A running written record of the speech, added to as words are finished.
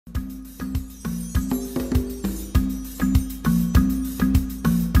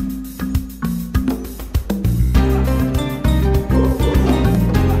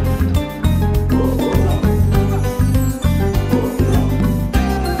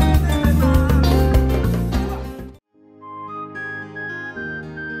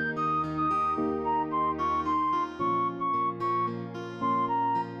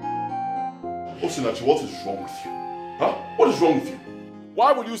Osinachi, what is wrong with you? Huh? What is wrong with you?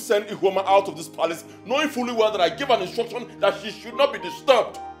 Why will you send Ihoma out of this palace knowing fully well that I gave an instruction that she should not be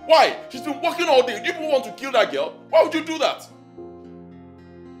disturbed? Why? She's been working all day. Do you people want to kill that girl? Why would you do that?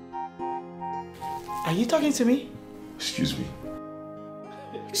 Are you talking to me? Excuse me.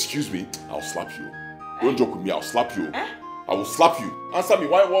 Excuse me, I'll slap you. Don't joke with me, I'll slap you. I will slap you. Answer me,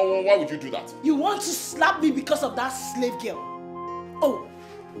 why would you do that? You want to slap me because of that slave girl? Oh,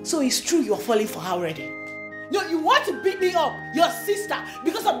 so it's true you're falling for her already? No, you want to beat me up, your sister,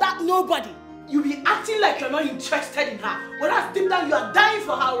 because of that nobody. You be acting like you're not interested in her, whereas deep down you are dying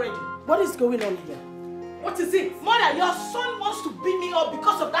for her already. What is going on here? What is it? Mother, your son wants to beat me up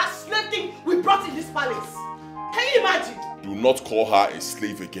because of that slave thing we brought in this palace. Can you imagine? Do not call her a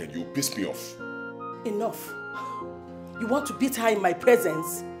slave again. You piss me off. Enough. You want to beat her in my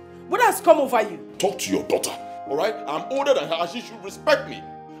presence? What has come over you? Talk to your daughter, alright? I'm older than her and she should respect me.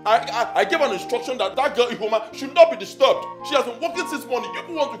 I gave an instruction that girl Ihoma should not be disturbed. She has been working since morning.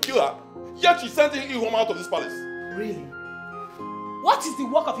 You want to kill her, yet she's sending Ihoma out of this palace. Really? What is the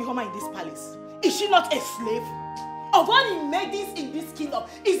work of Ihoma in this palace? Is she not a slave? Of all the maidens in this kingdom,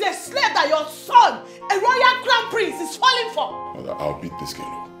 is a slave that your son, a royal crown prince, is falling for? Mother, I'll beat this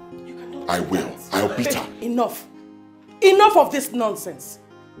girl. I will. I'll beat her. Enough. Enough of this nonsense.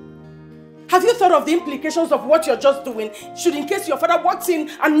 Have you thought of the implications of what you're just doing should in case your father walks in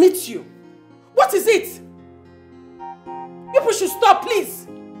and meets you? What is it? People should stop, please.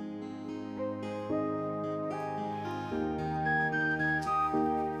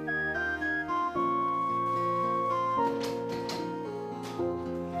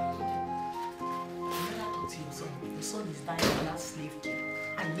 Your son is dying for that slave girl.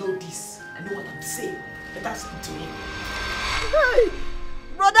 I know this. I know what I'm saying. But that's not to me. Hey,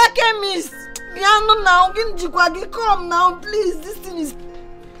 brother chemist. Miano now, come now, please. This thing is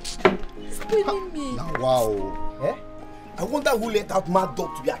spinning me. Now, wow. Eh? I wonder who let out mad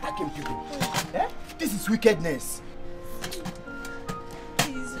dog to be attacking people. Eh? This is wickedness.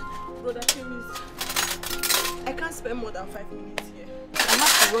 Please, brother chemist. I can't spend more than 5 minutes here. I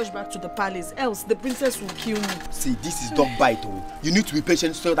have to rush back to the palace, else the princess will kill me. See, this is dog bite, oh. You need to be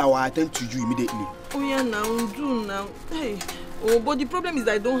patient so that I will attend to you immediately. Oh yeah, now, do now. Hey. Oh, but the problem is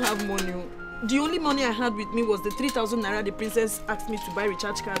that I don't have money. The only money I had with me was the 3,000 naira the princess asked me to buy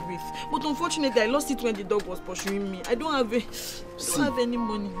recharge card with. But unfortunately, I lost it when the dog was pursuing me. I don't have any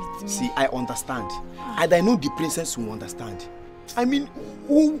money with me. See, I understand. And I know the princess will understand. I mean,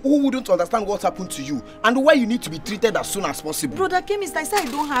 who wouldn't understand what happened to you and why you need to be treated as soon as possible? Brother chemist, I said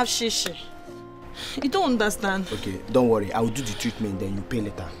I don't have shishi. You don't understand. Okay, don't worry. I will do the treatment, then you pay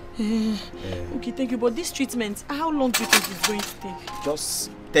later. Okay, thank you. But this treatment, how long do you think it's going to take?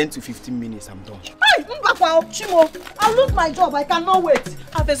 Just 10 to 15 minutes, I'm done. Hey, Chimo, I'll lose my job. I cannot wait.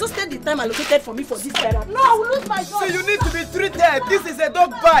 I've exhausted the time allocated for me for this therapy. No, I will lose my job. See, you need to be treated. This is a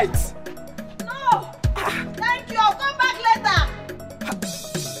dog bite. No. Thank you. I'll come back later.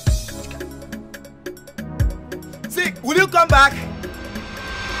 See, will you come back?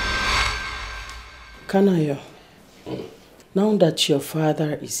 Kanayo, now that your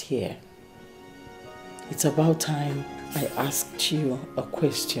father is here, it's about time I asked you a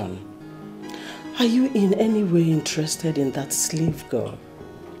question. Are you in any way interested in that slave girl?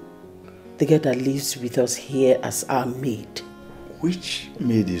 The girl that lives with us here as our maid. Which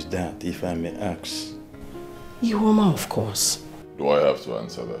maid is that, if I may ask? Ihoma, of course. Do I have to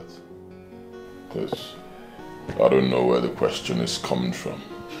answer that? Because I don't know where the question is coming from.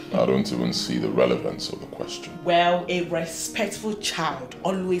 I don't even see the relevance of the question. Well, a respectful child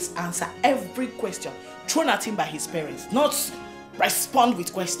always answers every question thrown at him by his parents, not respond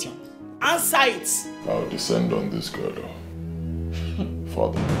with question. Answer it. I'll descend on this girl.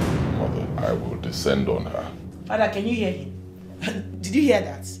 Father, mother, I will descend on her. Father, can you hear him? Did you hear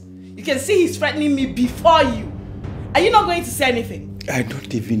that? You can see he's threatening me before you. Are you not going to say anything? I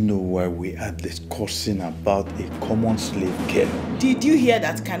don't even know why we are discussing about a common slave girl. Did you hear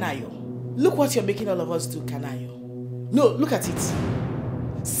that, Kanayo? Look what you're making all of us do, Kanayo. No, look at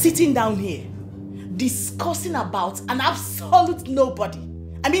it. Sitting down here, discussing about an absolute nobody.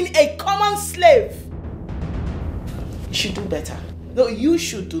 I mean, a common slave. You should do better. No, you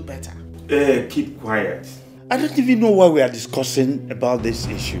should do better. Keep quiet. I don't even know why we are discussing about this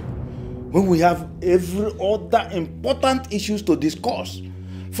issue, when we have every other important issues to discuss.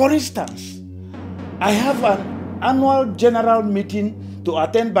 For instance, I have an annual general meeting to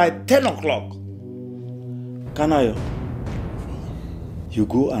attend by 10 o'clock. Kanayo, you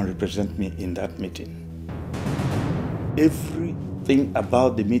go and represent me in that meeting. Everything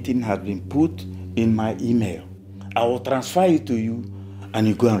about the meeting has been put in my email. I will transfer it to you and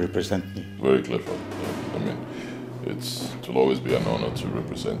you go and represent me. Very clever. I mean, it will always be an honor to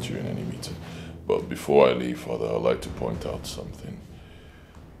represent you in any meeting. But before I leave, Father, I'd like to point out something.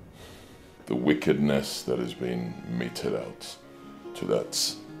 The wickedness that is being meted out to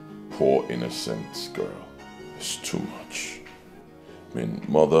that poor innocent girl is too much. I mean,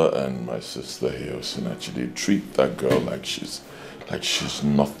 Mother and my sister here, Osinachi, they treat that girl like she's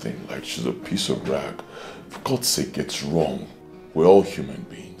nothing, like she's a piece of rag. For God's sake, it's wrong. We're all human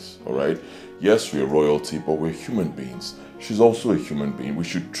beings, all right? Yes, we're royalty, but we're human beings. She's also a human being. We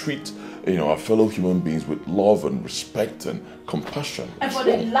should treat, our fellow human beings with love and respect and compassion. And for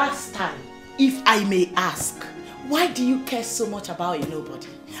the last time, if I may ask, why do you care so much about a nobody?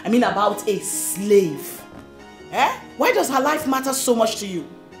 I mean, about a slave. Eh? Why does her life matter so much to you?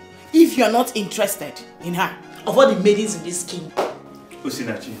 If you're not interested in her, of all the maidens in this king.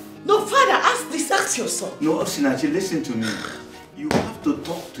 Osinachi. No, Father, ask your son. No, Osinachi, listen to me. You have to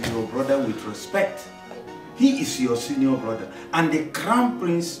talk to your brother with respect. He is your senior brother and the crown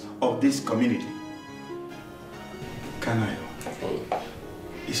prince of this community. Kanayo,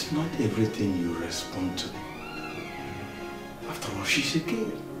 it's not everything you respond to. After all, she's a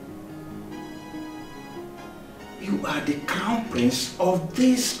girl. You are the crown prince of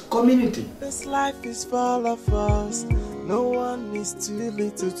this community. This life is full of us. No one is too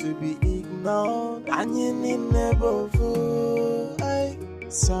little to be ignored. And you need never fool.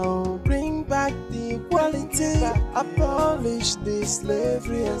 So bring back the equality. Abolish the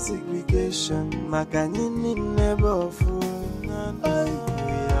slavery and segregation. Makanini never fool. We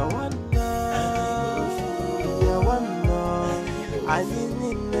are one now. We are one now. I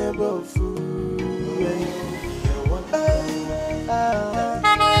need never fool.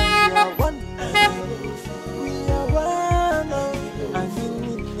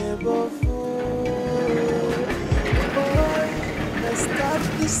 Stop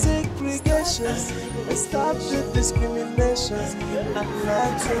the segregation, stop the discrimination, and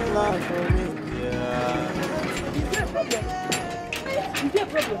learn to love for me. Is there a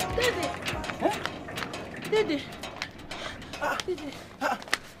problem? Dede! Huh? Dede! Dede!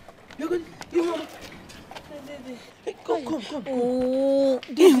 You're good? You know? Dede! Hey, come. Oh,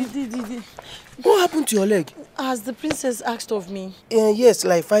 Dede. What happened to your leg? As the princess asked of me. Yes,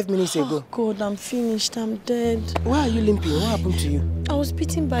 like 5 minutes ago. Oh God, I'm finished. I'm dead. Why are you limping? What happened to you? I was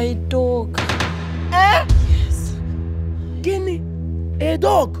bitten by a dog. Eh? Yes. Guinea? A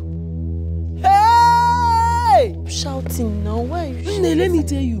dog? Hey! Shouting now. Why are you shouting? Let me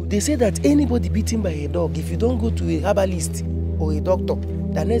tell you, they say that anybody bitten by a dog, if you don't go to a herbalist or a doctor,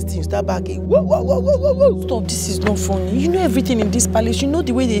 the next thing you start barking. Whoa. Stop, this is not funny. You know everything in this palace. You know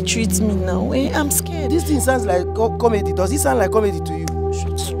the way they treat me now. I'm scared. This thing sounds like comedy. Does it sound like comedy to you?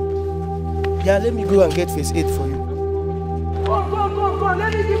 Yeah, let me go and get first aid for you. Go.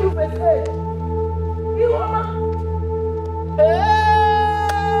 Let me give you first aid.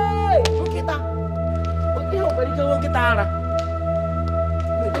 Hey!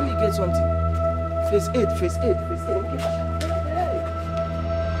 Let me get something. First aid.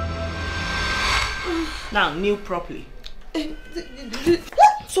 Now, kneel properly.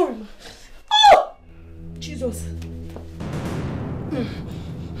 Sorry. Oh! Jesus.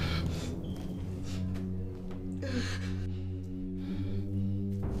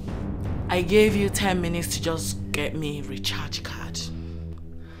 I gave you 10 minutes to just get me a recharge card.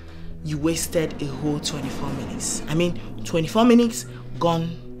 You wasted a whole 24 minutes. 24 minutes gone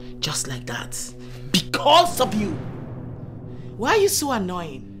just like that. Because of you. Why are you so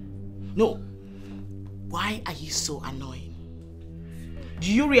annoying? No. Why are you so annoying?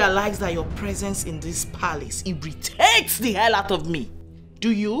 Do you realize that your presence in this palace irritates the hell out of me?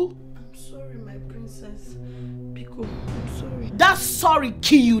 Do you? I'm sorry, my princess. Pico, I'm sorry. That sorry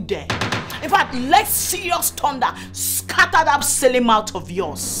kill you there. In fact, let serious thunder scatter that silly mouth of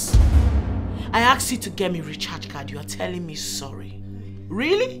yours. I asked you to get me a recharge card. You are telling me sorry.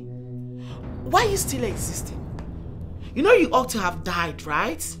 Really? Why are you still existing? You know you ought to have died,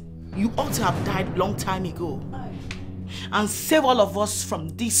 right? You ought to have died a long time ago. And save all of us from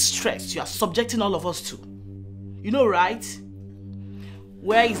this stress you are subjecting all of us to. You know, right?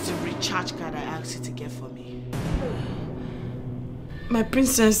 Where is the recharge card I asked you to get for me? My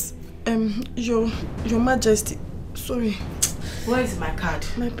princess, your majesty, sorry. Where is my card?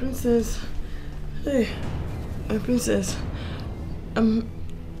 My princess, hey, my princess,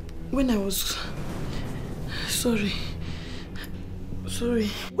 when I was, sorry.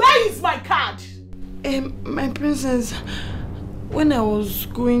 Where is my card? My princess, when I was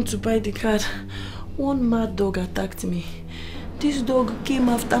going to buy the card, one mad dog attacked me. This dog came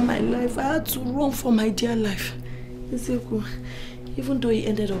after my life. I had to run for my dear life. Ezeko, Even though he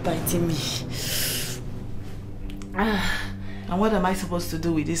ended up biting me. And what am I supposed to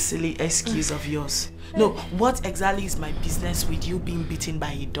do with this silly excuse of yours? No, what exactly is my business with you being beaten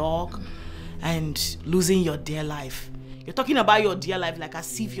by a dog and losing your dear life? You're talking about your dear life like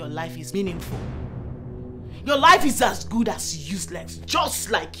as if your life is meaningful. Your life is as good as useless, just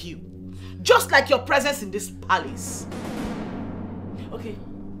like you. Just like your presence in this palace. Okay.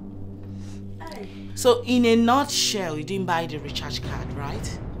 So in a nutshell, you didn't buy the recharge card,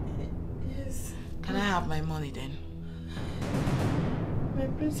 right? Yes. Can I have my money then? My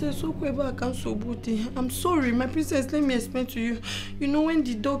princess, I'm sorry, my princess, let me explain to you. You know, when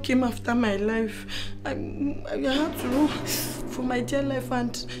the dog came after my life, I had to run for my dear life,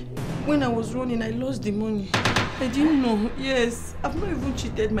 and when I was running, I lost the money. I didn't know. Yes, I've not even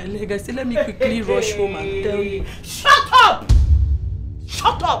cheated my leg. I said, let me quickly rush home and tell you. Shut up!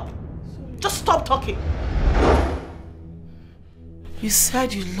 Shut up! Sorry. Just stop talking. You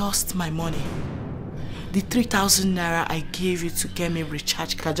said you lost my money. The 3,000 naira I gave you to get me a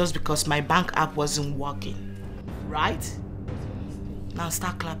recharge card just because my bank app wasn't working. Right? Now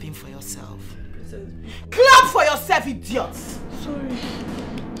start clapping for yourself. Clap for yourself, idiots! Sorry.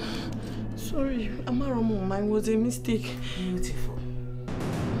 Sorry, Amaromo, mine was a mistake. Beautiful.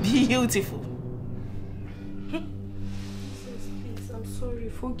 Beautiful. Please, I'm sorry.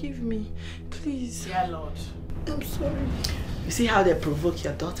 Forgive me. Please. Yeah, Lord. I'm sorry. You see how they provoke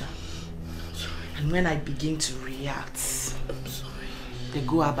your daughter? And when I begin to react, I'm sorry. They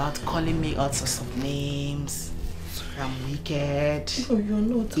go about calling me all sorts of names. I'm wicked. No, you're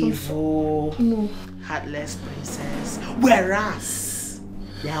not. Evil. No. Heartless princess. Whereas,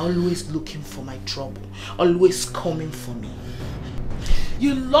 they're always looking for my trouble. Always coming for me.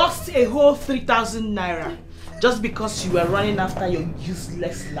 You lost a whole 3,000 naira just because you were running after your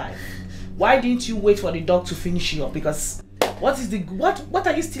useless life. Why didn't you wait for the dog to finish you up? Because what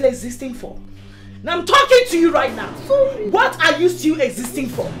are you still existing for? Now I'm talking to you right now. Sorry. What are you still existing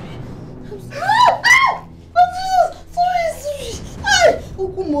for? Sorry.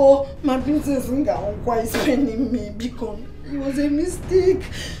 Okumo, my princess Nga is spending me because it was a mistake.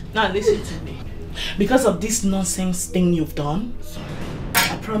 Now listen to me. Because of this nonsense thing you've done,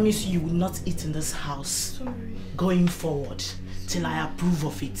 I promise you will not eat in this house going forward till I approve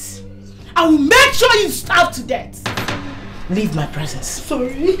of it. I will make sure you starve to death. Leave my presence.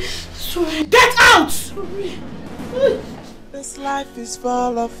 Sorry. Get out! Sorry. This life is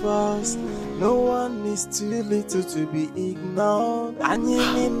full of us. No one is too little to be ignored. And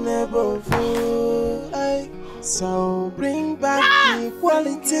you need never fall. So bring back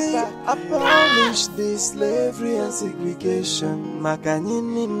equality. Abolish the slavery and segregation.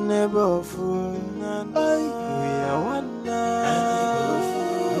 Makanyini never fall. We are one now.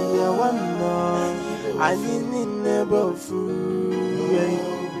 We are one now. And you need never fall. We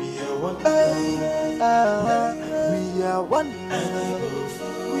are one. We are one.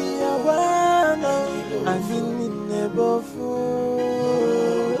 We are one. And you need never fall.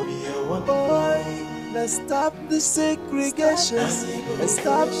 We are one. Let's stop the segregation. Let's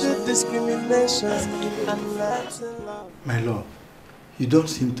stop the discrimination. And let's love. My love, you don't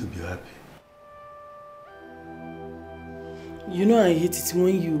seem to be happy. You know I hate it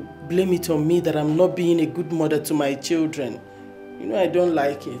when you blame it on me that I'm not being a good mother to my children. You know I don't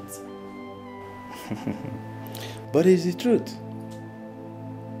like it. But it's the truth.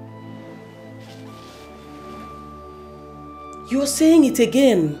 You're saying it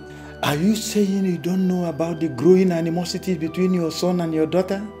again. Are you saying you don't know about the growing animosity between your son and your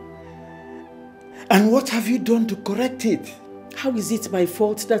daughter? And what have you done to correct it? How is it my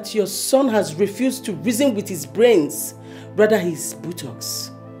fault that your son has refused to reason with his brains, rather his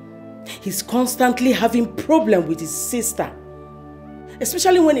buttocks? He's constantly having problem with his sister,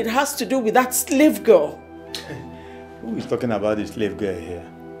 especially when it has to do with that slave girl. Who is talking about the slave girl here?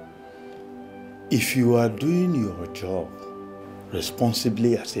 If you are doing your job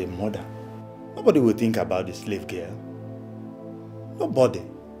responsibly as a mother, nobody will think about the slave girl. Nobody.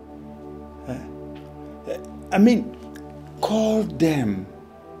 I mean, call them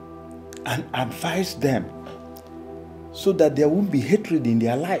and advise them so that there won't be hatred in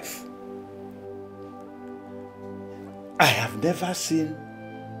their life. I have never seen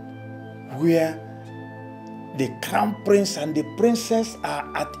where the crown prince and the princess are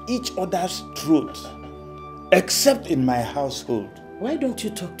at each other's throat, except in my household. Why don't you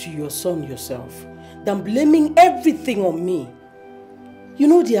talk to your son yourself than blaming everything on me? You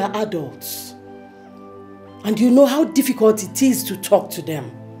know they are adults. And you know how difficult it is to talk to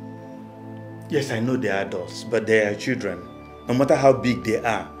them. Yes, I know they are adults, but they are children. No matter how big they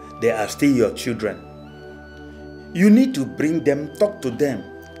are still your children. You need to bring them, talk to them,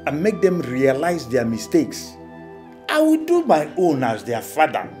 and make them realize their mistakes. I will do my own as their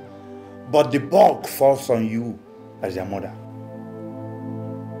father, but the bulk falls on you as their mother.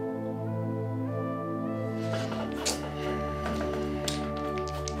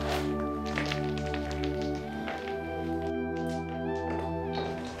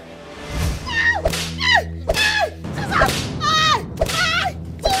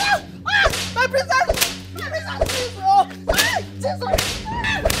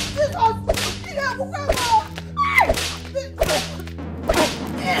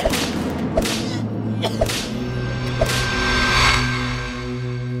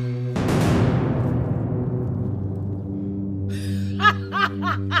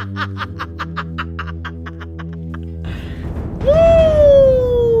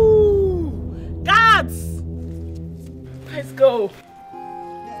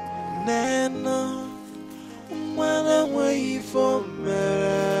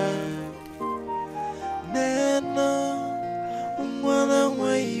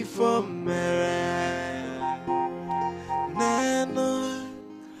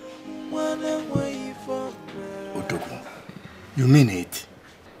 You mean it?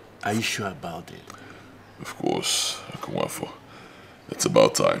 Are you sure about it? Of course, Okonkwo. It's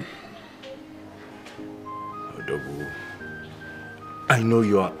about time. Odogu, I know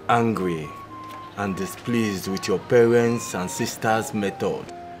you are angry and displeased with your parents' and sisters' method,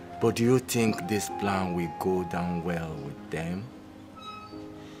 but do you think this plan will go down well with them?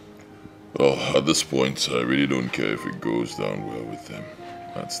 Well, at this point, I really don't care if it goes down well with them.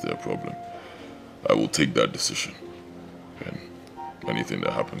 That's their problem. I will take that decision. And anything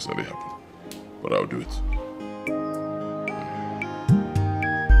that happens, let it happen. But I'll do it.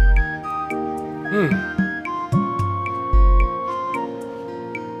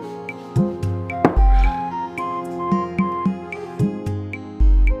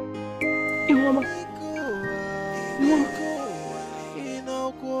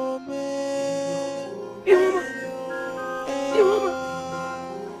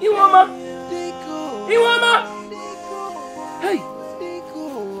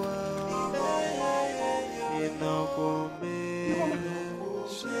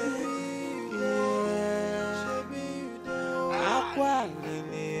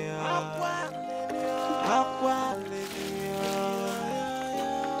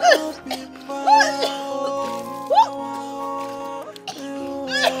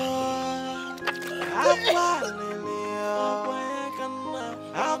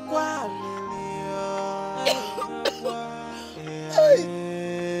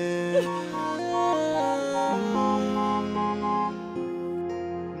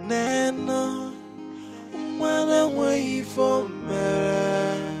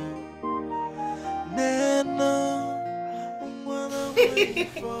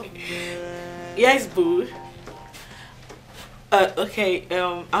 Yes, boo. Okay,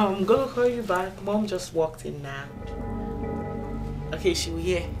 I'm gonna call you back. Mom just walked in now. Okay, she will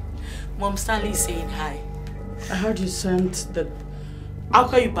hear. Mom, Stanley's saying hi. I heard you sent the... I'll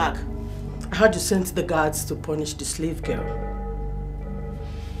call you back. I heard you sent the guards to punish the slave girl.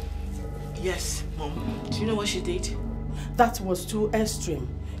 Yes, Mom. Do you know what she did? That was too extreme.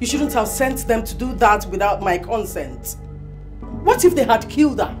 You shouldn't have sent them to do that without my consent. What if they had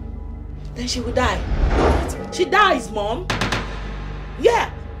killed her? Then she would die. She dies, Mom.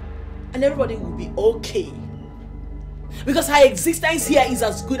 Yeah. And everybody will be okay. Because her existence here is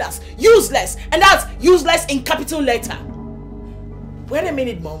as good as useless. And that's useless in capital letter. Wait a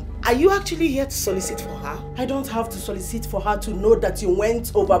minute, Mom. Are you actually here to solicit for her? I don't have to solicit for her to know that you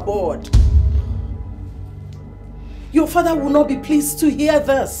went overboard. Your father will not be pleased to hear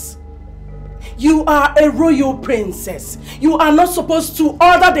this. You are a royal princess. You are not supposed to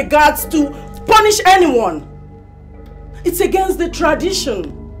order the guards to punish anyone. It's against the tradition.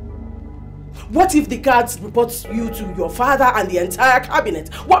 What if the guards report you to your father and the entire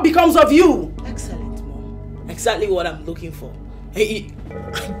cabinet? What becomes of you? Excellent, Mom. Exactly what I'm looking for. I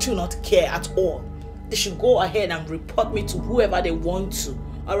do not care at all. They should go ahead and report me to whoever they want to.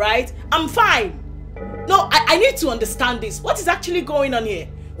 Alright? I'm fine. No, I need to understand this. What is actually going on here?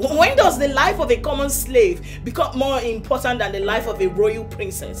 When does the life of a common slave become more important than the life of a royal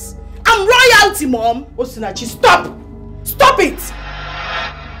princess? I'm royalty, Mom! Osinachi, stop! Stop it!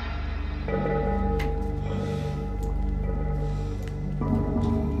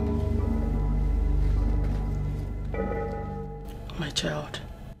 My child,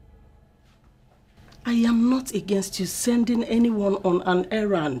 I am not against you sending anyone on an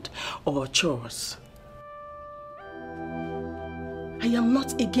errand or chores. I am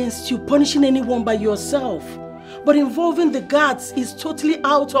not against you punishing anyone by yourself. But involving the guards is totally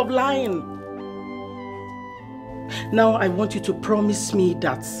out of line. Now I want you to promise me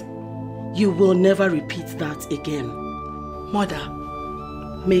that you will never repeat that again. Mother,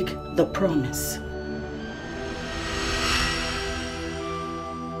 make the promise.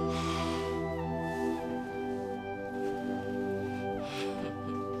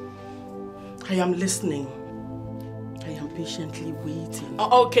 I am listening. I am patiently waiting.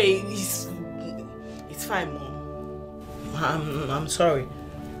 Okay, it's fine, Mom. I'm sorry.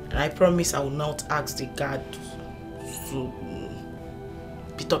 And I promise I will not ask the guard to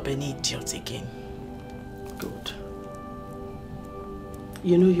beat up any idiot again. Good.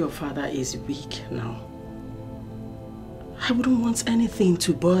 You know your father is weak now. I wouldn't want anything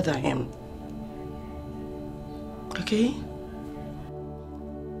to bother him. Okay?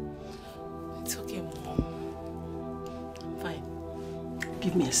 It's okay, Mom. I'm fine.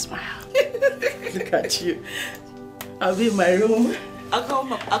 Give me a smile. Look at you. I'll be in my room. I'll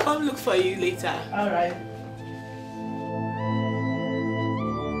come look for you later. All right.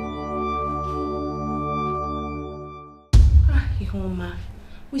 Ihoma,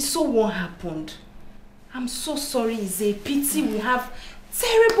 we saw what happened. I'm so sorry. It's a pity we have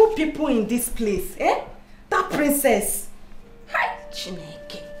terrible people in this place. Eh? That princess. Hi,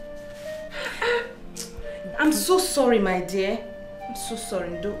 Chineke. I'm so sorry, my dear. I'm so sorry,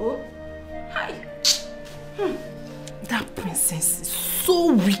 Ndo. Hi. That princess is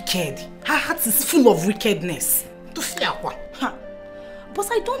so wicked. Her heart is full of wickedness. But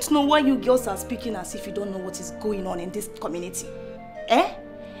I don't know why you girls are speaking as if you don't know what is going on in this community. Eh?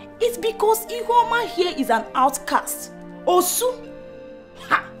 It's because Ihoma here is an outcast. Osu.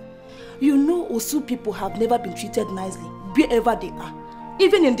 Ha! You know Osu people have never been treated nicely wherever they are.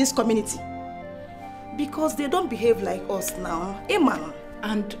 Even in this community. Because they don't behave like us now. Eh, man?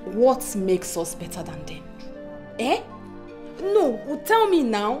 And what makes us better than them? Eh? No, tell me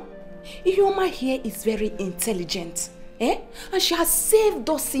now. Ihoma here is very intelligent. Eh? And she has saved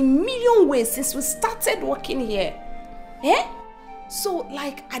us in million ways since we started working here. Eh? So,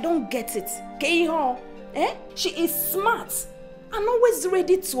 like, I don't get it. Eh? She is smart and always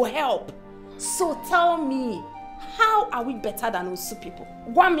ready to help. So tell me, how are we better than Osu people?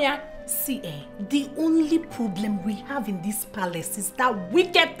 Gwamia? See, the only problem we have in this palace is that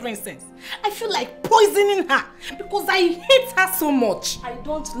wicked princess. I feel like poisoning her because I hate her so much. I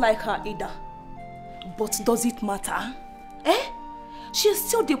don't like her either. But does it matter? Eh? She is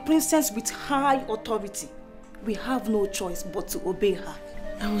still the princess with high authority. We have no choice but to obey her.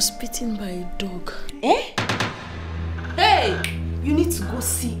 I was bitten by a dog. Eh? Hey! You need to go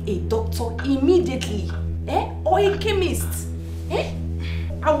see a doctor immediately. Eh? Or a chemist. Eh?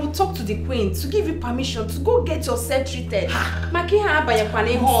 I will talk to the queen to give you permission to go get yourself treated. It's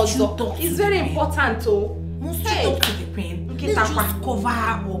very important, oh. Must you talk to the queen? Let's just cover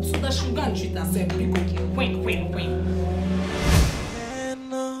her up so that she can treat herself. Queen.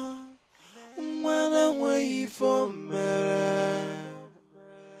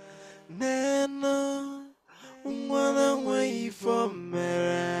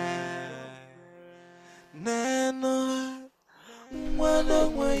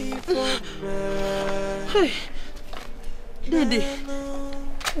 Hey,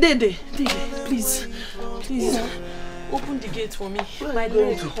 Dede, please, open the gate for me. My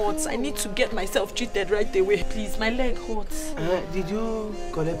leg hurts. I need to get myself treated right away. Please, my leg hurts. Did you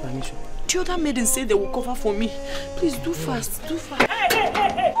collect permission? The other maiden said they will cover for me. Please, do fast.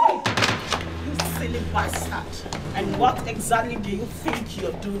 Hey! You silly bastard. And what exactly do you think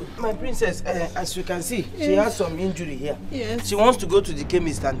you're doing? My princess, as you can see, she has some injury here. Yes. She wants to go to the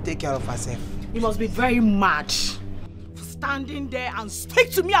chemist and take care of herself. You must be very mad for standing there and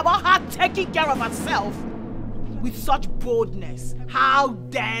speak to me about her taking care of herself with such boldness. How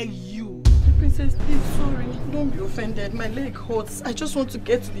dare you? Princess, please, sorry. Don't be offended. My leg hurts. I just want to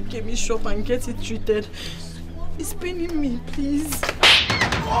get to the chemist shop and get it treated. It's paining me, please.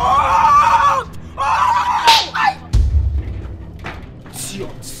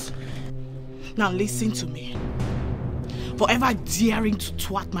 Idiots. Now listen to me. Forever daring to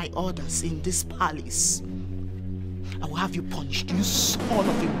thwart my orders in this palace, I will have you punished, you son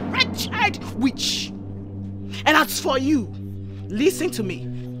of a wretched witch. And as for you, listen to me.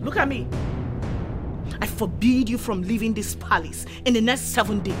 Look at me. I forbid you from leaving this palace in the next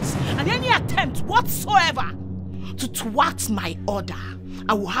 7 days. And any attempt whatsoever to thwart my order,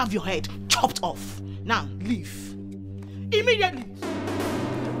 I will have your head chopped off. Now, leave. Immediately.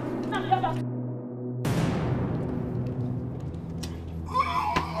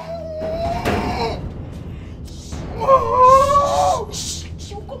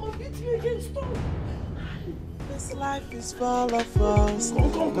 She'll come and beat me again. Stop. life is full of us.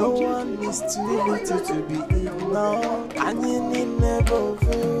 No one is too little to be ignored. And you need never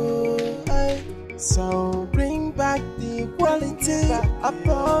fool. So bring back the equality,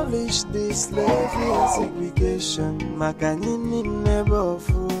 abolish the slavery and segregation. Makanini never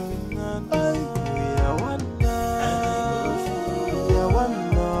fool. We are one now. We are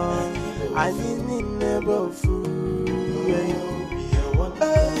one now. I need never fool. We are one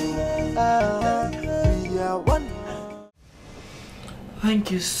now. We are one now. Thank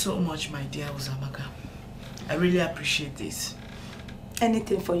you so much, my dear Uzamaka. I really appreciate this.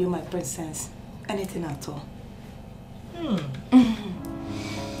 Anything for you, my princess. Anything at all.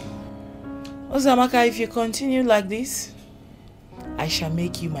 Uzamaka, if you continue like this, I shall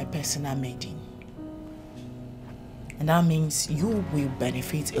make you my personal maiden. And that means you will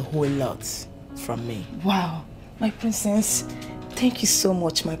benefit a whole lot from me. Wow, my princess. Thank you so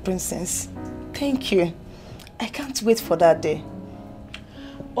much, my princess. Thank you. I can't wait for that day.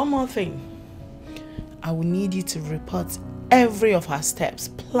 One more thing. I will need you to report every of our steps,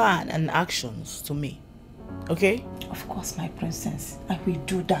 plan and actions to me. Okay? Of course, my princess. I will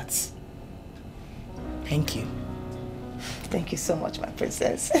do that. Thank you. Thank you so much, my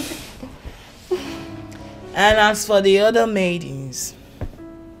princess. And as for the other maidens,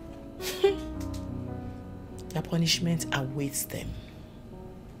 their punishment awaits them.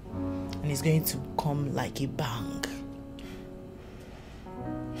 And it's going to come like a bang.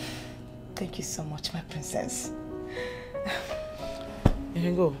 Thank you so much, my princess. You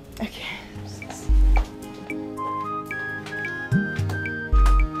can go. Okay.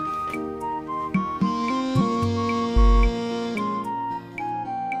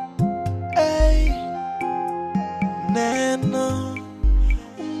 Hey, Nana,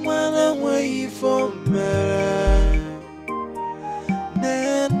 wanna wait for me.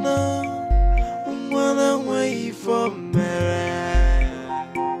 Nana, wanna wait for me.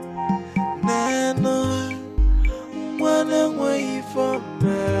 Nana, wanna wait for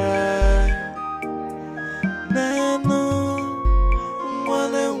me. Nana,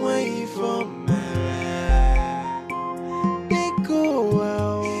 wanna wait for me. They go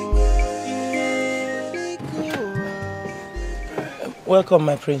out. They go out. Welcome,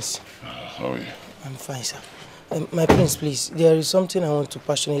 my prince. How are you? I'm fine, sir. My prince, please, there is something I want to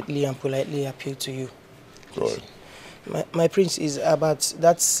passionately and politely appeal to you. Go ahead. My prince is about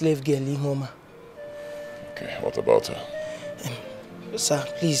that slave girl in Homa. Okay, what about her? Sir,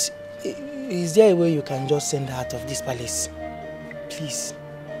 please, is there a way you can just send her out of this palace? Please.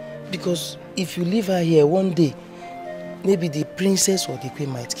 Because if you leave her here one day, maybe the princess or the queen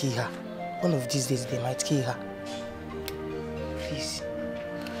might kill her. One of these days, they might kill her. Please.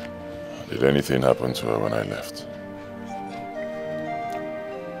 Did anything happen to her when I left?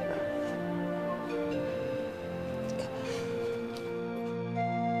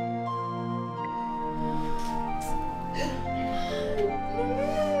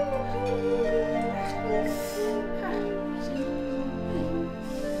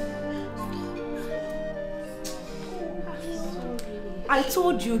 I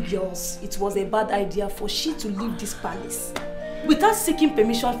told you girls it was a bad idea for she to leave this palace without seeking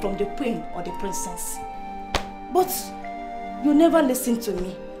permission from the queen or the princess. But you never listened to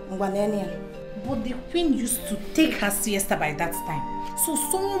me, Ngwanenian. But the queen used to take her siesta by that time. So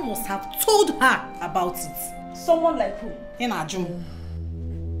someone must have told her about it. Someone like who? Enajum.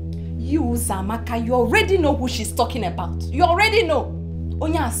 You, Zamaka, you already know who she's talking about. You already know.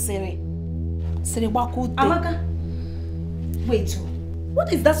 Onya Sere. Sere Waku. Amaka. Wait,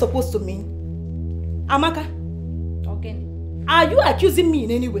 what is that supposed to mean? Amaka? Okay. Are you accusing me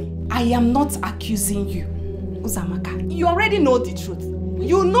in any way? I am not accusing you, Uzamaka. You already know the truth.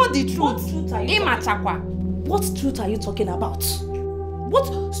 You know the truth. What truth are you Imachakwa. What truth are you talking about?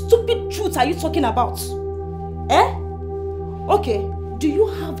 What stupid truth are you talking about? Eh? Okay, do you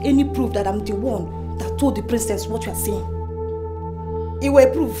have any proof that I'm the one that told the princess what you are saying? It will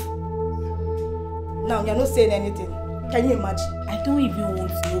prove. Now you're not saying anything. Can you imagine? I don't even want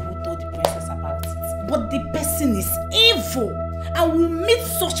to know who told the princess about it. But the person is evil and will meet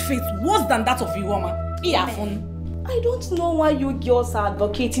such fate worse than that of Iwoma. I don't know why you girls are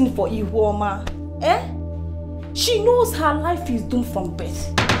advocating for Iwoma. Eh? She knows her life is doomed from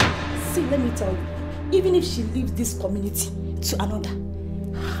birth. See, let me tell you, even if she leaves this community to another,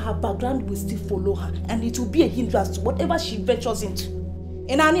 her background will still follow her and it will be a hindrance to whatever she ventures into.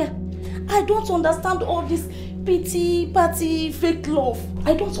 Enania, I don't understand all this pity, party, fake love.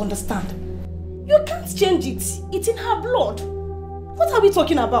 I don't understand. You can't change it. It's in her blood. What are we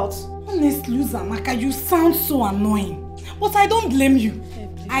talking about? Honestly, Uzamaka, you sound so annoying. But I don't blame you.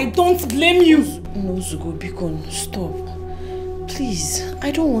 I don't blame you. No, Zugo, Bikon, stop. Please,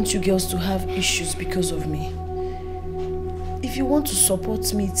 I don't want you girls to have issues because of me. If you want to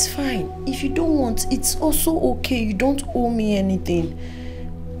support me, it's fine. If you don't want, it's also okay. You don't owe me anything.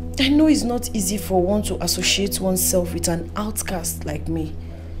 I know it's not easy for one to associate oneself with an outcast like me.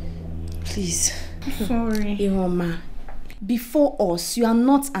 Please. Sorry. Ihoma, before us, you are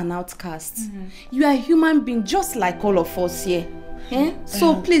not an outcast. You are a human being just like all of us here.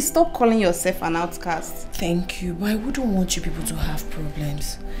 So please stop calling yourself an outcast. Thank you, but I wouldn't want you people to have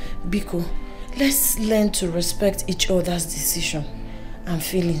problems. Biko, let's learn to respect each other's decision and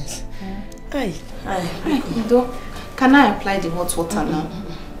feelings. Aye. Ndo, can I apply the hot water now?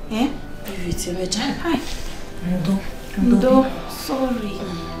 Ndo, sorry.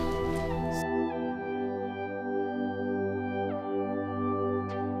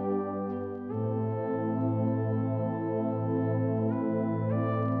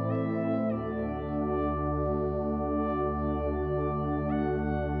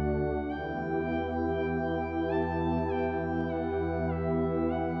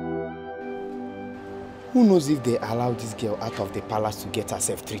 Who knows if they allow this girl out of the palace to get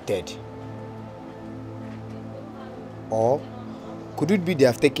herself treated? Or could it be they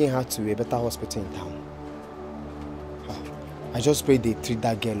have taken her to a better hospital in town? I just pray they treat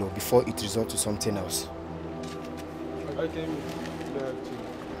that girl before it resorts to something else.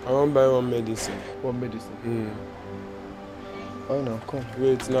 I want to buy one medicine. What medicine? Oh no, come.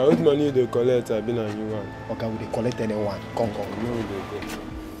 Wait, now what money they collect? I've been on you one. Okay, will they collect anyone? Come. No, they go.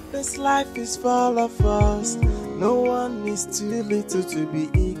 This life is full of us. No one is too little to be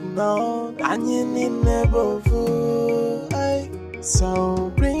ignored. And you need never fool.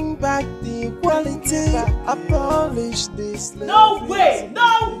 So bring back the equality. Abolish this. No way!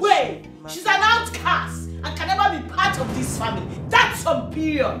 No way! She's an outcast and can never be part of this family. That's some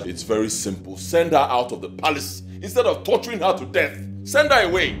period. It's very simple. Send her out of the palace instead of torturing her to death. Send her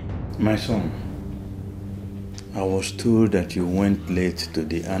away. My son, I was told that you went late to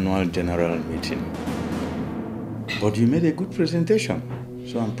the annual general meeting. But you made a good presentation,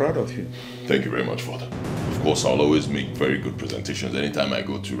 so I'm proud of you. Thank you very much, Father. Of course, I'll always make very good presentations anytime I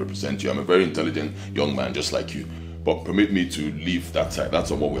go to represent you. I'm a very intelligent young man just like you. But permit me to leave that side. That's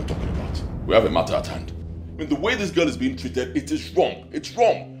not what we're talking about. We have a matter at hand. I mean, the way this girl is being treated, it is wrong. It's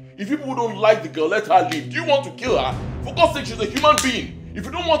wrong. If people don't like the girl, let her leave. Do you want to kill her? For God's sake, she's a human being. If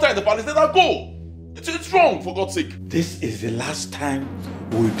you don't want her in the palace, let her go. It's wrong, for God's sake. This is the last time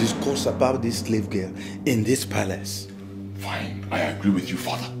we'll discuss about this slave girl in this palace. Fine, I agree with you,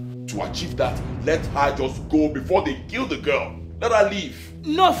 Father. To achieve that, let her just go before they kill the girl. Let her leave.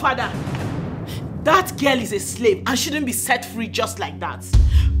 No, Father. That girl is a slave and shouldn't be set free just like that.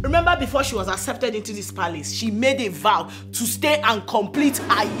 Remember, before she was accepted into this palace, she made a vow to stay and complete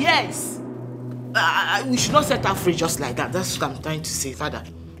her years. We should not set her free just like that. That's what I'm trying to say, Father.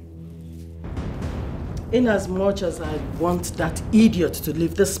 In as much as I want that idiot to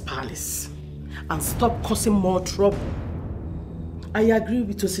leave this palace and stop causing more trouble, I agree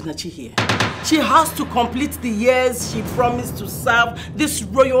with Osinachi here. She has to complete the years she promised to serve this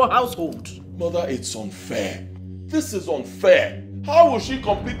royal household. Mother, it's unfair. This is unfair. How will she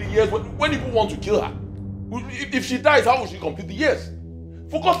complete the years when people want to kill her? If she dies, how will she complete the years?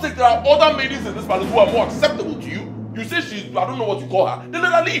 For God's sake, there are other maidens in this palace who are more acceptable to you. You say she's, I don't know what you call her. Then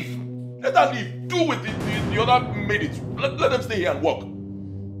let her leave. Let her leave. Do with the other maidens. Let them stay here and work.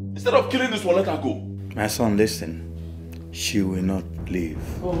 Instead of killing this one, let her go. My son, listen. She will not leave.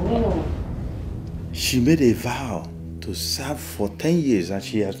 Oh. She made a vow to serve for 10 years and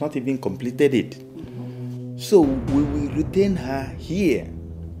she has not even completed it. So we will retain her here.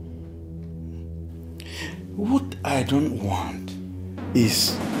 What I don't want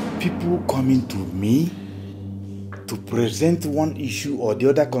is people coming to me to present one issue or the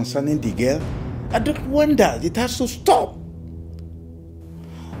other concerning the girl. I don't want that. It has to stop.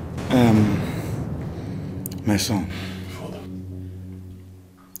 My son,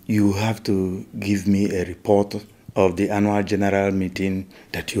 you have to give me a report of the annual general meeting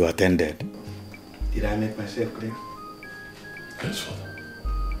that you attended. Did I make myself clear? Yes, Father.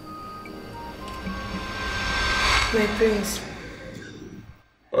 My prince.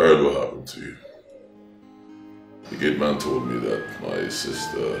 I heard what happened to you. The gate man told me that my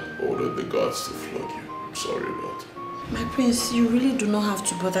sister ordered the guards to flog you. I'm sorry about it. My prince, you really do not have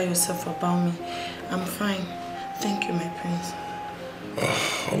to bother yourself about me. I'm fine. Thank you, my prince.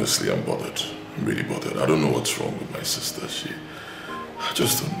 Honestly, I'm bothered. I'm really bothered. I don't know what's wrong with my sister. I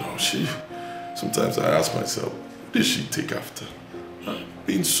just don't know. Sometimes I ask myself, what did she take after?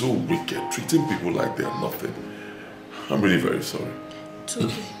 Being so wicked, treating people like they're nothing. I'm really very sorry. It's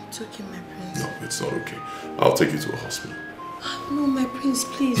okay, my prince. No, it's not okay. I'll take you to a hospital. No, my prince,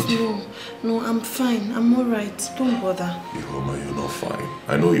 please, no. No, I'm fine. I'm alright. Don't bother. Ihoma, you're not fine.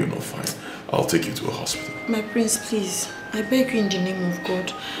 I know you're not fine. I'll take you to a hospital. My prince, please. I beg you in the name of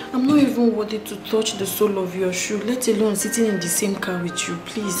God. I'm not even worthy to touch the sole of your shoe, let alone sitting in the same car with you,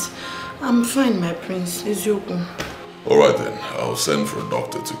 please. I'm fine, my prince. Ezioku. Alright then, I'll send for a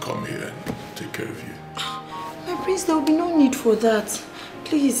doctor to come here and take care of you. My prince, there will be no need for that.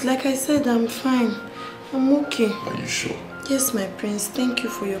 Please, like I said, I'm fine. I'm okay. Are you sure? Yes, my prince. Thank you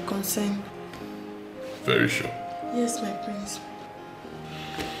for your concern. Very sure. Yes, my prince.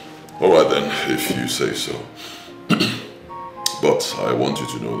 Alright then, if you say so. But I want you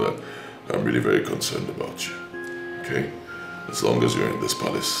to know that I'm really very concerned about you. Okay? As long as you're in this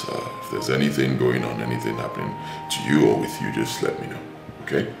palace, if there's anything going on, anything happening to you or with you, just let me know.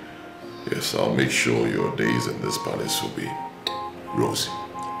 Okay? Yes, I'll make sure your days in this palace will be rosy.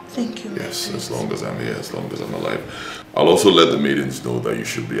 Thank you. Yes, as long as I'm here, as long as I'm alive. I'll also let the maidens know that you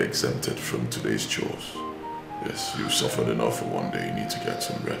should be exempted from today's chores. Yes, you've suffered enough for one day. You need to get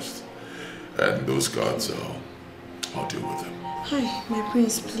some rest. And those guards, I'll deal with them. Hi, my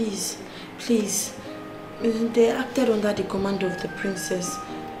prince, please. Please. They acted under the command of the princess.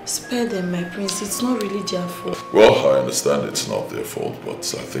 Spare them, my prince. It's not really their fault. Well, I understand it's not their fault, but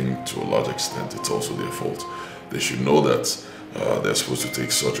I think to a large extent it's also their fault. They should know that they're supposed to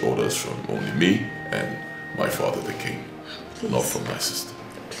take such orders from only me and my father, the king, Please. not from my sister.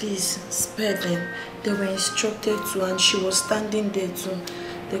 Please, spare them. They were instructed to, and she was standing there too.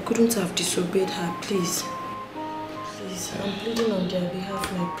 They couldn't have disobeyed her. Please. Please, I'm pleading on their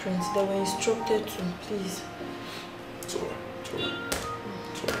behalf, my prince. They were instructed to. Please. It's alright. It's alright.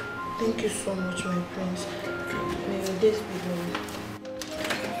 It's alright. Thank you so much, my prince. May your days be long.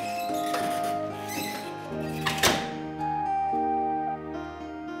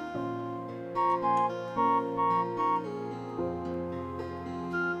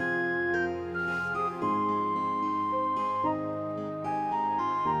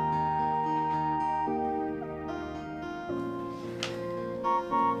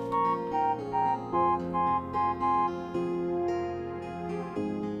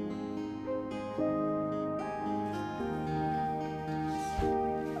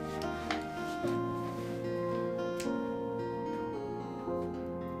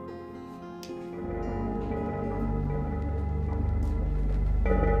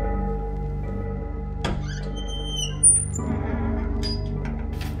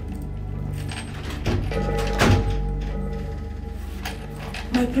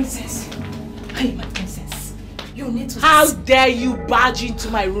 My princess. Hey, my princess. You need to... How dare you barge into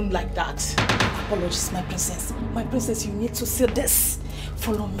my room like that? Apologies, my princess. My princess, you need to see this.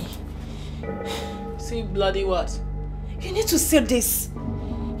 Follow me. See bloody what? You need to see this.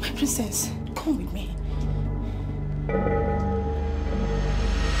 My princess, come with me.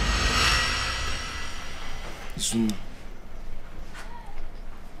 Izuna,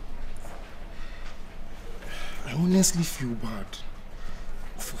 I honestly feel bad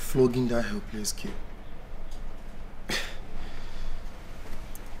for flogging that helpless girl.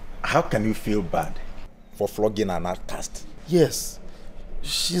 How can you feel bad for flogging an outcast? Yes,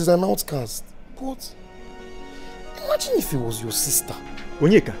 she's an outcast, but imagine if it was your sister.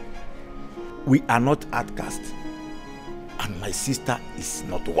 Onyeka, we are not outcasts, and my sister is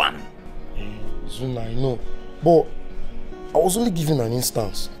not one. Izuna, I know, but I was only giving an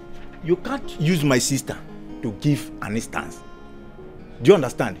instance. You can't use my sister to give an instance. Do you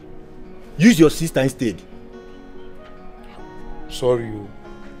understand? Use your sister instead. Sorry,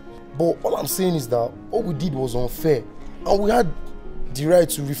 but all I'm saying is that what we did was unfair, and we had the right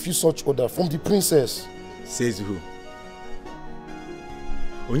to refuse such order from the princess. Says who?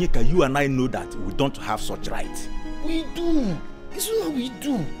 Onyeka, you and I know that we don't have such rights. We do. Izuna, we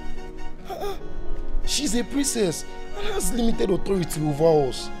do. She's a princess and has limited authority over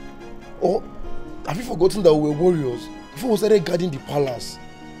us. Or have you forgotten that we were warriors before we started guarding the palace?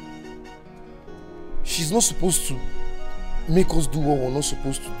 She's not supposed to make us do what we're not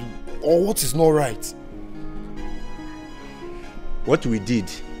supposed to do, or what is not right. What we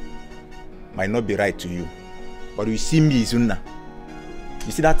did might not be right to you, but you see me, Izuna.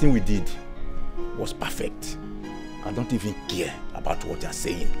 You see, that thing we did was perfect. I don't even care about what you're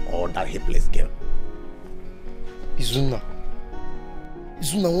saying or that helpless girl. Izuna,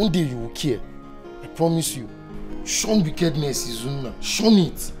 one day you will care. I promise you. Shun wickedness, Izuna. Shun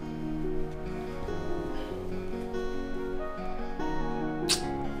it.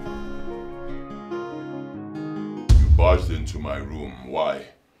 You barged into my room. Why?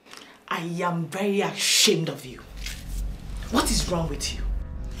 I am very ashamed of you. What is wrong with you?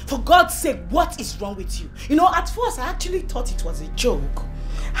 For God's sake, what is wrong with you? You know, at first I actually thought it was a joke.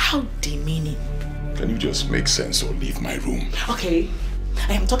 How demeaning. Can you just make sense or leave my room? Okay,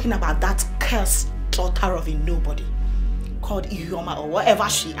 I am talking about that cursed daughter of a nobody called Ihuoma or whatever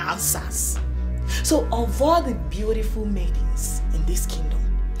she answers. So of all the beautiful maidens in this kingdom,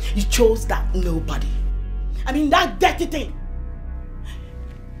 you chose that nobody. I mean, that dirty thing.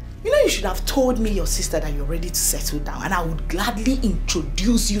 You know, you should have told me, your sister, that you're ready to settle down, and I would gladly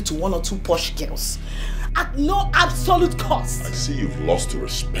introduce you to 1 or 2 posh girls at no absolute cost. I see you've lost the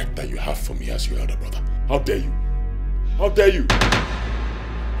respect that you have for me as your elder brother. How dare you? How dare you?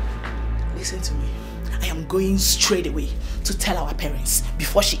 Listen to me. I am going straight away to tell our parents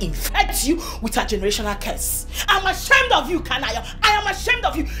before she infects you with her generational curse. I'm ashamed of you, Kanaya. I am ashamed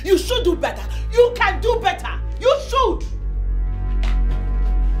of you. You should do better. You can do better. You should.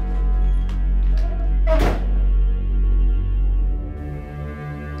 I'll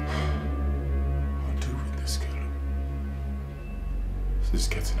deal with this girl. This is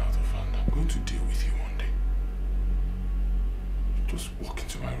getting out of hand. I'm going to deal with you one day. You just walk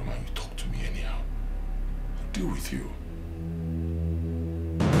into my room and you talk to me anyhow. I'll deal with you.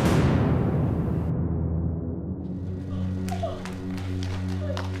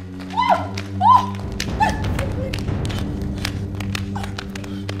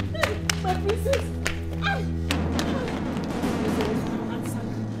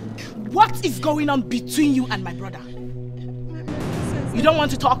 What is going on between you and my brother? You don't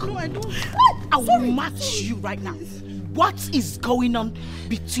want to talk? No, I don't. I will match you right now. What is going on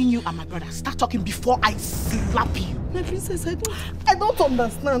between you and my brother? Start talking before I slap you. My princess, I don't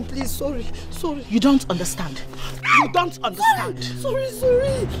understand. Please, sorry. You don't understand. You don't understand.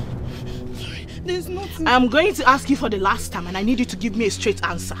 Sorry. There's nothing. I'm going to ask you for the last time, and I need you to give me a straight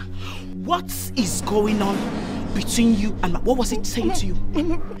answer. What is going on between you and what was it saying to you? Do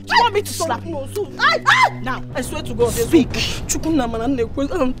you want me to slap you? Now, I swear to God, speak. Truth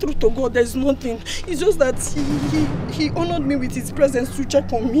to God, there's nothing. It's just that he honored me with his presence to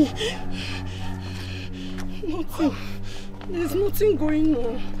check on me. Nothing. There's nothing going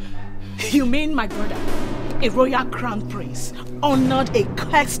on. You mean my brother, a royal crown prince, honored a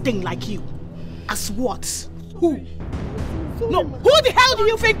cursed thing like you? As what? Who? No, who the hell do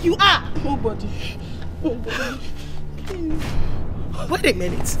you think you are? Nobody. Wait a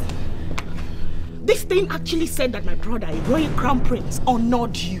minute. This thing actually said that my brother, a royal crown prince,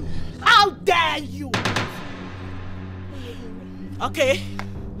 honored you. How dare you? Okay,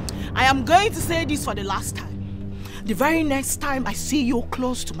 I am going to say this for the last time. The very next time I see you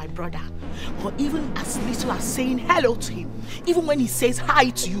close to my brother, or even as little as saying hello to him, even when he says hi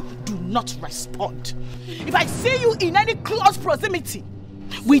to you, do not respond. If I see you in any close proximity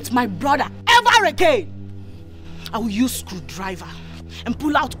with my brother ever again, I will use screwdriver and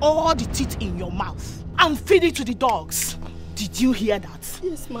pull out all the teeth in your mouth and feed it to the dogs. Did you hear that?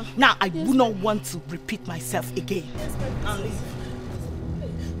 Yes, ma'am. Now, I do not want to repeat myself again. Yes, ma'am.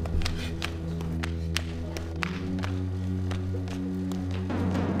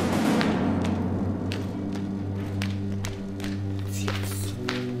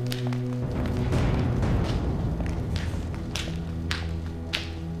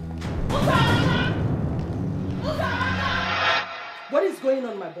 What is going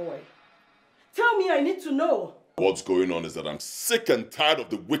on, my boy? Tell me, I need to know. What's going on is that I'm sick and tired of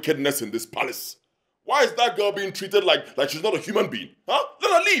the wickedness in this palace. Why is that girl being treated like she's not a human being? Huh?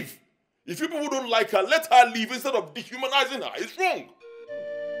 Let her leave. If you people don't like her, let her leave instead of dehumanizing her. It's wrong.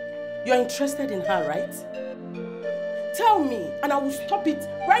 You're interested in her, right? Tell me, and I will stop it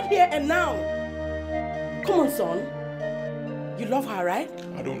right here and now. Come on, son. You love her, right?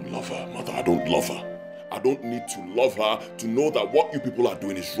 I don't love her, mother. I don't love her. I don't need to love her to know that what you people are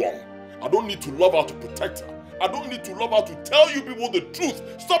doing is wrong. I don't need to love her to protect her. I don't need to love her to tell you people the truth.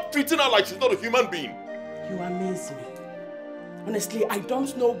 Stop treating her like she's not a human being. You amaze me. Honestly, I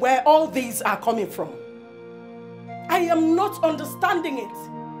don't know where all these are coming from. I am not understanding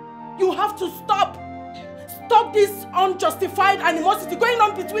it. You have to stop. Stop this unjustified animosity going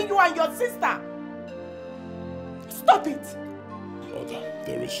on between you and your sister. Stop it. Mother,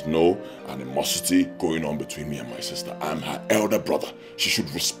 there is no animosity going on between me and my sister. I am her elder brother. She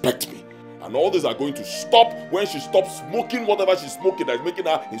should respect me. And all these are going to stop when she stops smoking whatever she's smoking that is making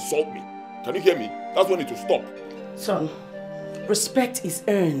her insult me. Can you hear me? That's when it will stop. Son, respect is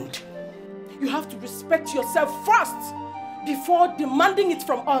earned. You have to respect yourself first before demanding it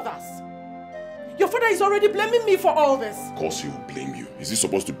from others. Your father is already blaming me for all this. Of course he will blame you. Is he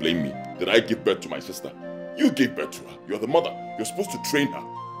supposed to blame me? Did I give birth to my sister? You gave birth to her. You're the mother. You're supposed to train her.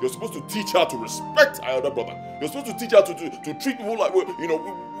 You're supposed to teach her to respect her elder brother. You're supposed to teach her to treat people like, you know,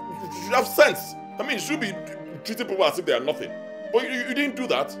 you should have sense. I mean, you should be treating people as if they are nothing. But you didn't do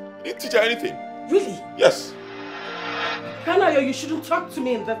that. You didn't teach her anything. Really? Yes. Kanayo, you shouldn't talk to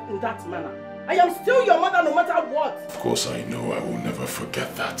me in that manner. I am still your mother no matter what. Of course I know. I will never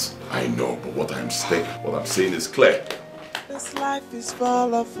forget that. I know, but what I'm saying is clear. This life is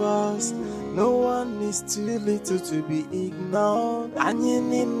full of us. No one is too little to be ignored. And you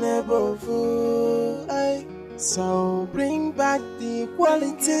need never fool. So bring back the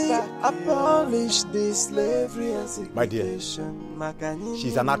equality. Abolish the slavery and segregation. My dear,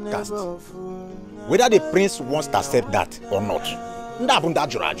 she's an outcast. Whether the prince wants to accept that or not.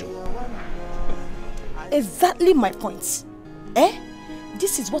 Exactly my point.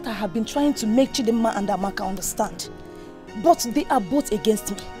 This is what I have been trying to make Chidinma and Amaka understand. But they are both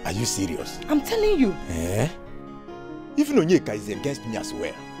against me. Are you serious? I'm telling you. Even Onyeka is against me as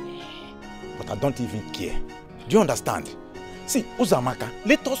well. But I don't even care. Do you understand? See, Uzamaka,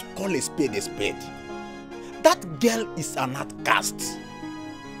 let us call a spade a spade. That girl is an outcast.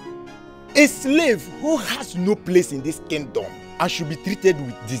 A slave who has no place in this kingdom and should be treated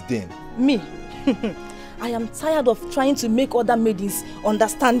with disdain. Me? I am tired of trying to make other maidens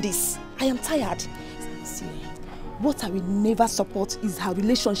understand this. I am tired. See, what I will never support is her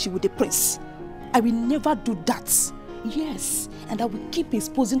relationship with the prince. I will never do that. Yes, and I will keep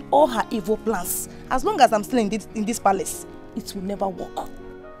exposing all her evil plans. As long as I'm still in this palace, it will never work.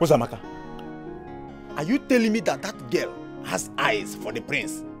 Uzamaka, are you telling me that that girl has eyes for the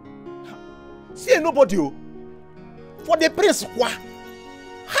prince? See, nobody. For the prince, what?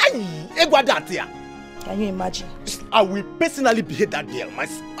 Hi, can you imagine? I will personally behead that girl.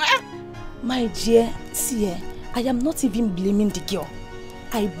 My dear, see, I am not even blaming the girl.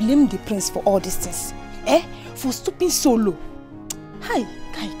 I blame the prince for all these things. For stooping so low. Hi,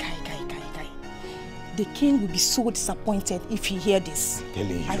 Kai. The king will be so disappointed if he hears this.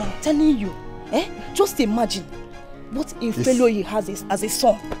 I am telling you. Just imagine what a fellow he has as a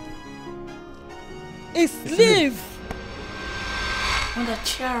son. A slave! Mother,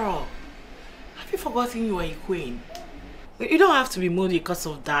 cheer up. Have you forgotten you are a queen? You don't have to be moody because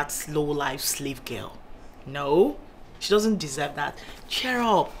of that low-life slave girl. No, she doesn't deserve that. Cheer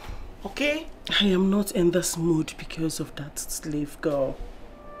up, okay? I am not in this mood because of that slave girl.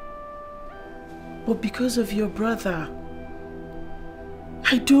 But because of your brother.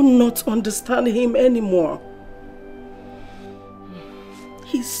 I do not understand him anymore.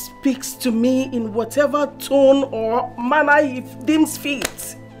 He speaks to me in whatever tone or manner he deems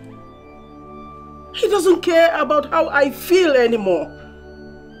fit. He doesn't care about how I feel anymore.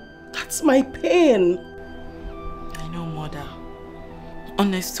 That's my pain. I know, Mother.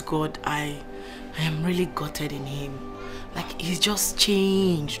 Honest to God, I am really gutted in him. Like, he's just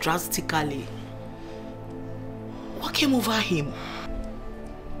changed drastically. What came over him?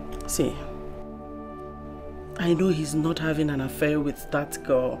 See, I know he's not having an affair with that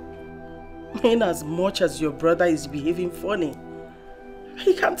girl. In as much as your brother is behaving funny,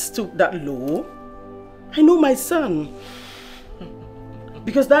 he can't stoop that low. I know my son.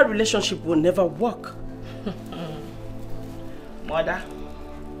 Because that relationship will never work. Mother,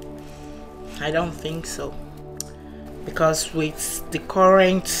 I don't think so. Because with the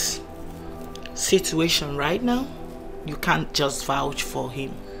current situation right now, you can't just vouch for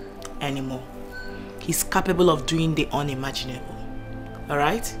him anymore. He's capable of doing the unimaginable.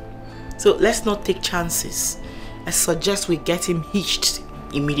 Alright? So let's not take chances. I suggest we get him hitched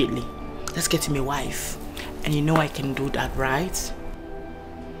immediately. Let's get him a wife. And you know I can do that, right?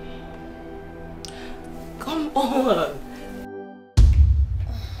 Come on.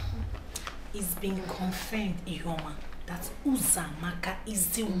 It's been confirmed, Ihoma, that Uzamaka is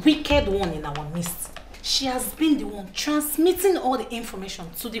the wicked one in our midst. She has been the one transmitting all the information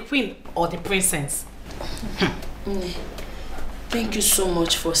to the queen or the princess. Thank you so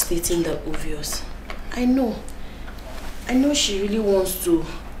much for stating the obvious. I know she really wants to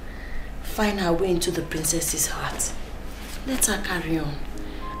find her way into the princess's heart. Let her carry on.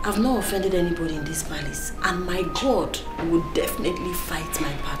 I've not offended anybody in this palace, and my God will definitely fight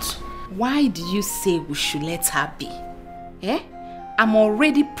my battle. Why did you say we should let her be? I'm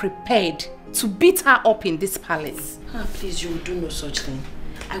already prepared to beat her up in this palace. Please, you will do no such thing.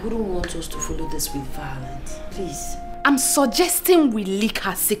 I wouldn't want us to follow this with violence. Please. I'm suggesting we leak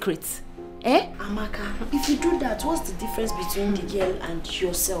her secrets. Amaka, if you do that, what's the difference between the girl and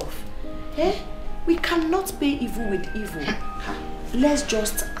yourself? We cannot pay evil with evil. Let's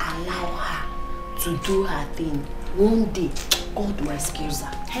just allow her to do her thing. One day, God will excuse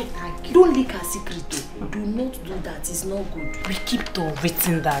her. Hey, don't leak her secret though. Do not do that, it's not good. We keep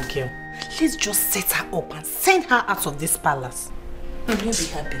tolerating that girl. Let's just set her up and send her out of this palace. You'll be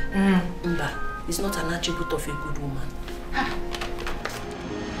happy. Mba, it's not an attribute of a good woman.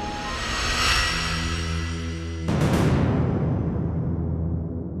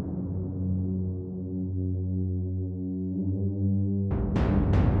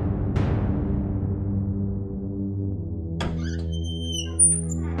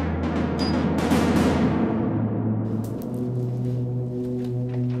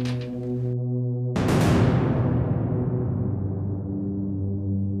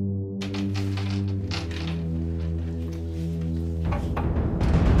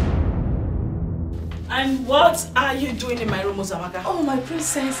 And what are you doing in my room, Uzamaka? Oh, my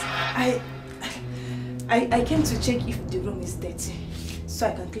princess, I came to check if the room is dirty, so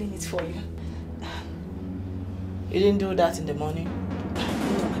I can clean it for you. You didn't do that in the morning?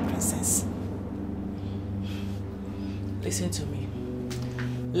 No, my princess. Listen to me.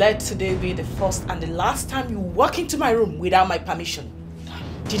 Let today be the first and the last time you walk into my room without my permission.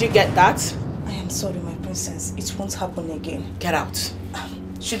 Did you get that? I am sorry, my princess. It won't happen again. Get out.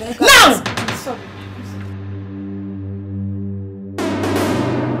 Should I go? Now! I'm sorry.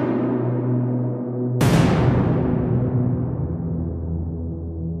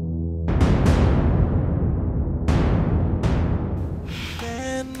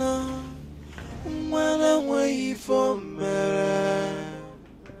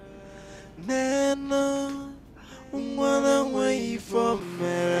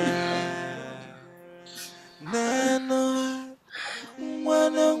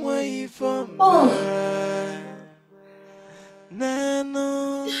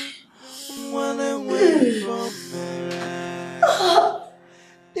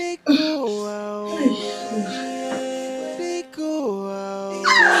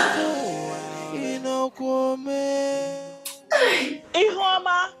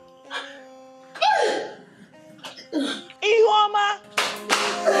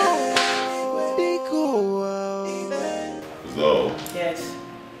 Yes.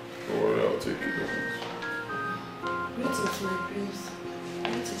 Don't worry, I'll take you down. Greetings, my prince.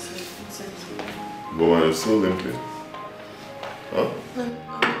 Greetings, my princess. But when you're still limping. Huh?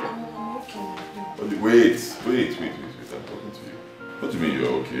 I'm okay. Wait. I'm talking to you. What do you mean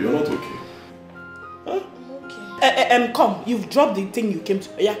you're okay? You're not okay. Huh? I'm okay. Come. You've dropped the thing you came to.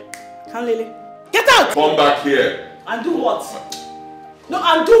 Yeah. Can Lily? Get out! Come back here. And do what? No,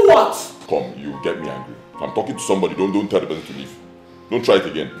 and do what? Come, you get me angry. I'm talking to somebody. Don't tell the person to leave. Don't try it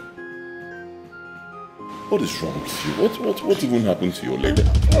again. What is wrong with you? What even happened to your leg? I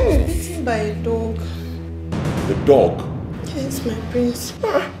was bitten by a dog. The dog? Yes, my prince.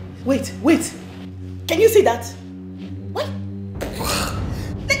 Wait. Can you see that? What?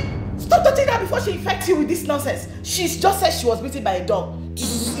 Stop touching her before she infects you with this nonsense. She's just said she was bitten by a dog.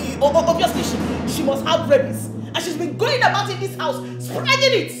 Obviously, she must have rabies. And she's been going about in this house,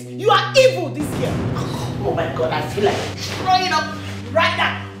 spreading it. You are evil, this girl. Oh my God, I feel like throwing up right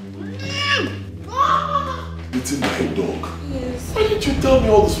now. Bitten by a dog? Yes. Why didn't you tell me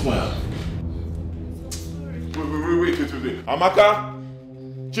all this while? Wait. Amaka?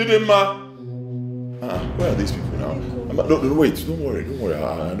 Chidinma? Where are these people now? No, wait, don't worry.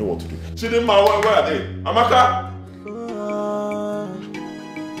 I know what to do. Chidinma, where are they? Amaka?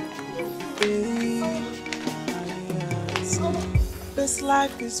 This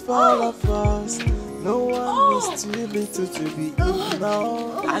life is full of us. No one is too little to be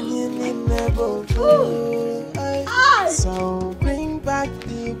ignored. And you need never fool. So bring back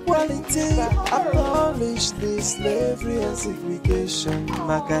the equality. Abolish the slavery and segregation.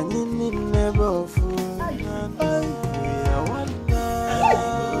 Makanini never fool. We are one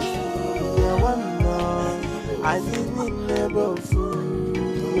now. We are one now. And you need never fool.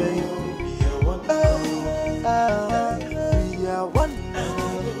 We are one now. We are one.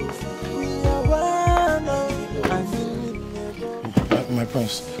 My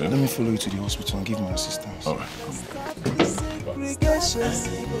prince, let me follow you to the hospital and give my assistance. All right.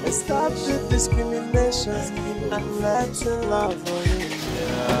 Stop the discrimination and let's love for you.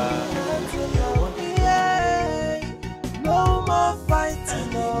 No more fighting,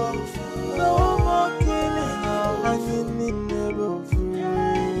 no more killing, and you need never free.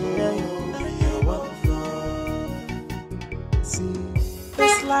 See,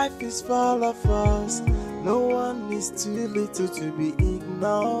 this life is full of us. No one is too little to be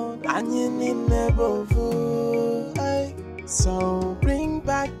ignored, and you need never fool. So bring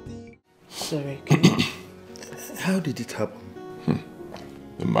back the... Sorry, how did it happen?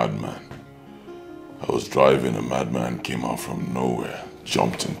 The madman. I was driving, a madman came out from nowhere,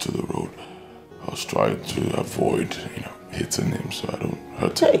 jumped into the road. I was trying to avoid, hitting him so I don't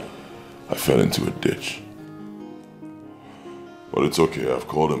hurt him. I fell into a ditch. But it's okay, I've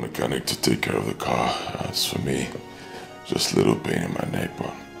called a mechanic to take care of the car. As for me, just a little pain in my neck,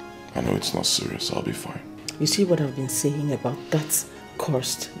 but I know it's not serious, I'll be fine. You see what I've been saying about that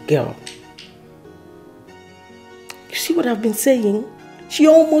cursed girl? You see what I've been saying? She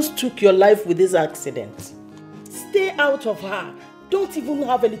almost took your life with this accident. Stay out of her. Don't even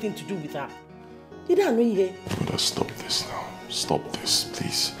have anything to do with her. You don't know here. Mother, stop this now. Stop this,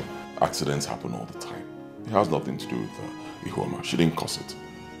 please. Accidents happen all the time. It has nothing to do with Ihuoma. She didn't cause it.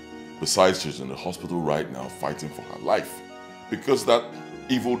 Besides, she's in the hospital right now fighting for her life. Because that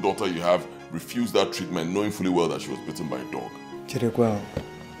evil daughter you have refused that treatment knowing fully well that she was bitten by a dog. Chirekwa,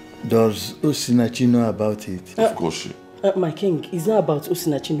 does Osinachi know about it? Of course she... my king, it's not about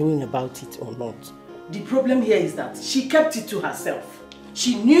Osinachi knowing about it or not. The problem here is that she kept it to herself.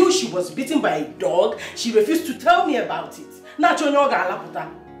 She knew she was bitten by a dog. She refused to tell me about it.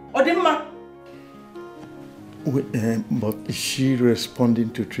 But is she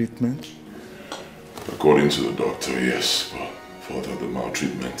responding to treatment? According to the doctor, yes, but further, the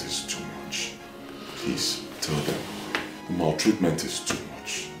maltreatment is too much. Please, tell them, the maltreatment is too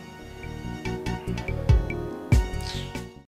much.